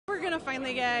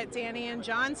finally get Danny and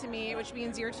John to meet, which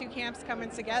means your two camps coming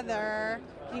together.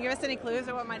 Can you give us any clues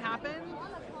of what might happen?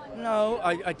 No,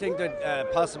 I think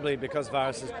that possibly because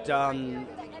Varys is done,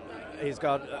 he's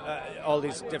got all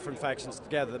these different factions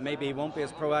together, that maybe he won't be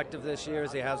as proactive this year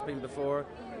as he has been before.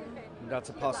 That's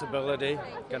a possibility.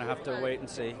 Going to have to wait and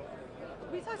see.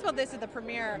 We talked about this at the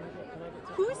premiere.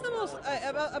 Who's the most,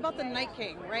 about the Night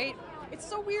King, right? It's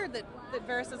so weird that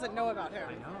Varys doesn't know about him.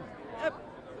 I know.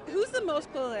 Who's the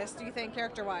most clueless, do you think,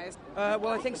 character-wise? Well,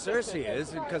 I think Cersei is,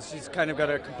 because she's kind of got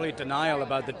a complete denial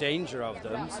about the danger of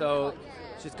them. So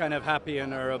she's kind of happy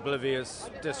in her oblivious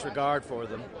disregard for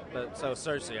them. But so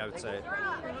Cersei, I would say.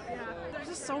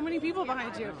 There's just so many people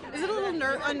behind you. Is it a little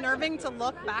unnerving to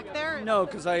look back there? No,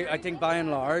 because I think by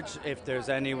and large, if there's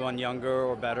anyone younger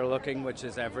or better looking, which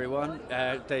is everyone,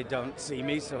 they don't see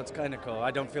me, so it's kind of cool.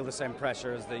 I don't feel the same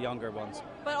pressure as the younger ones.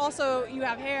 But also, you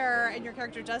have hair and your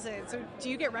character doesn't, so do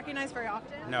you get recognized very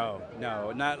often? No.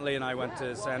 Natalie and I went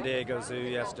to San Diego Zoo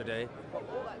yesterday,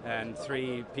 and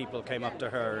 3 people came up to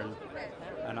her,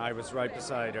 and I was right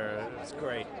beside her. It's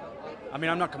great. I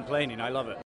mean, I'm not complaining. I love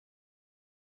it.